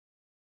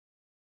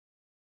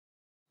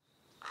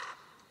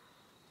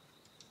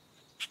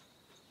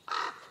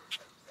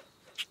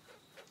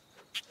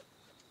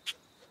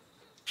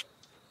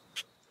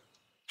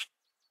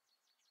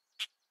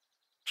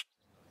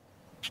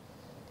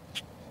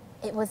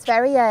It was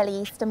very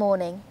early Easter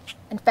morning,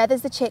 and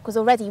Feathers the chick was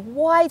already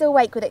wide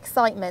awake with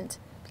excitement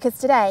because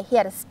today he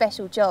had a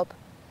special job.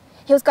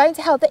 He was going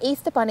to help the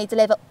Easter Bunny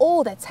deliver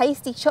all the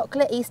tasty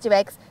chocolate Easter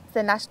eggs to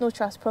the National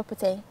Trust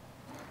property.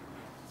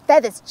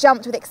 Feathers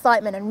jumped with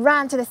excitement and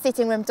ran to the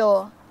sitting room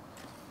door.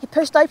 He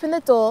pushed open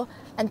the door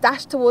and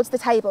dashed towards the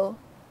table.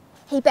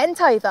 He bent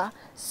over,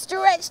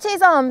 stretched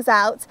his arms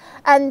out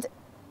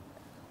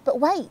But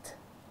wait,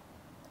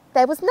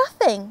 there was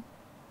nothing.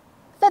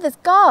 Feathers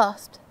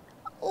gasped.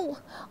 Oh,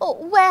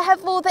 where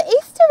have all the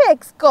Easter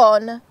eggs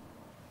gone?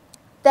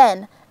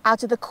 Then,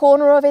 out of the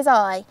corner of his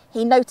eye,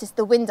 he noticed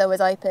the window was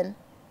open.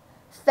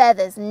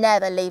 Feathers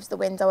never leaves the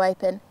window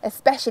open,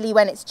 especially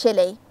when it's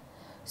chilly.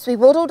 So he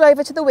waddled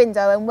over to the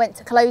window and went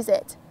to close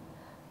it.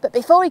 But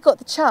before he got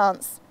the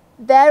chance,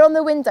 there on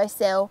the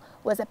windowsill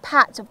was a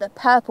patch of the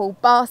purple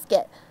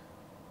basket.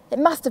 It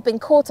must have been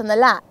caught on the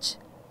latch.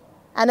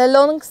 And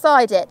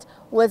alongside it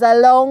was a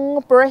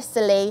long,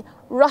 bristly,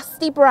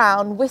 rusty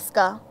brown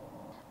whisker.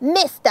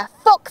 "Mr.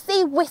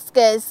 Foxy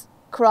Whiskers!"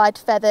 cried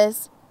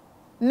Feathers.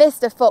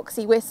 Mr.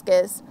 Foxy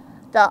Whiskers,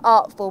 the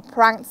artful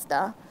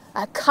prankster,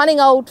 a cunning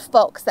old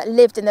fox that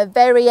lived in the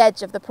very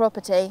edge of the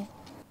property.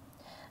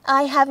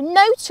 "I have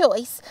no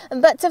choice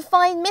but to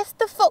find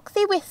Mr.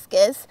 Foxy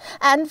Whiskers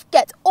and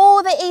get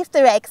all the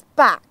Easter eggs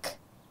back."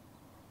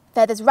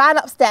 Feathers ran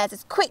upstairs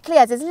as quickly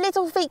as his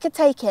little feet could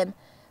take him,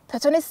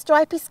 put on his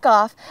stripy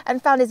scarf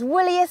and found his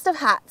woolliest of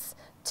hats,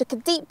 took a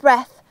deep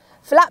breath,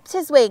 flapped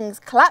his wings,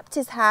 clapped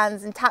his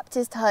hands and tapped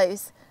his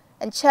toes,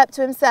 and chirped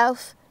to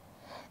himself,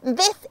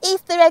 "This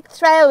Easter egg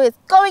trail is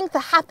going to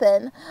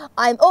happen.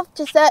 I'm off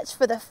to search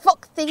for the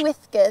Foxy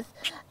Whiskers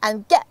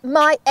and get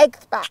my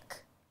eggs back."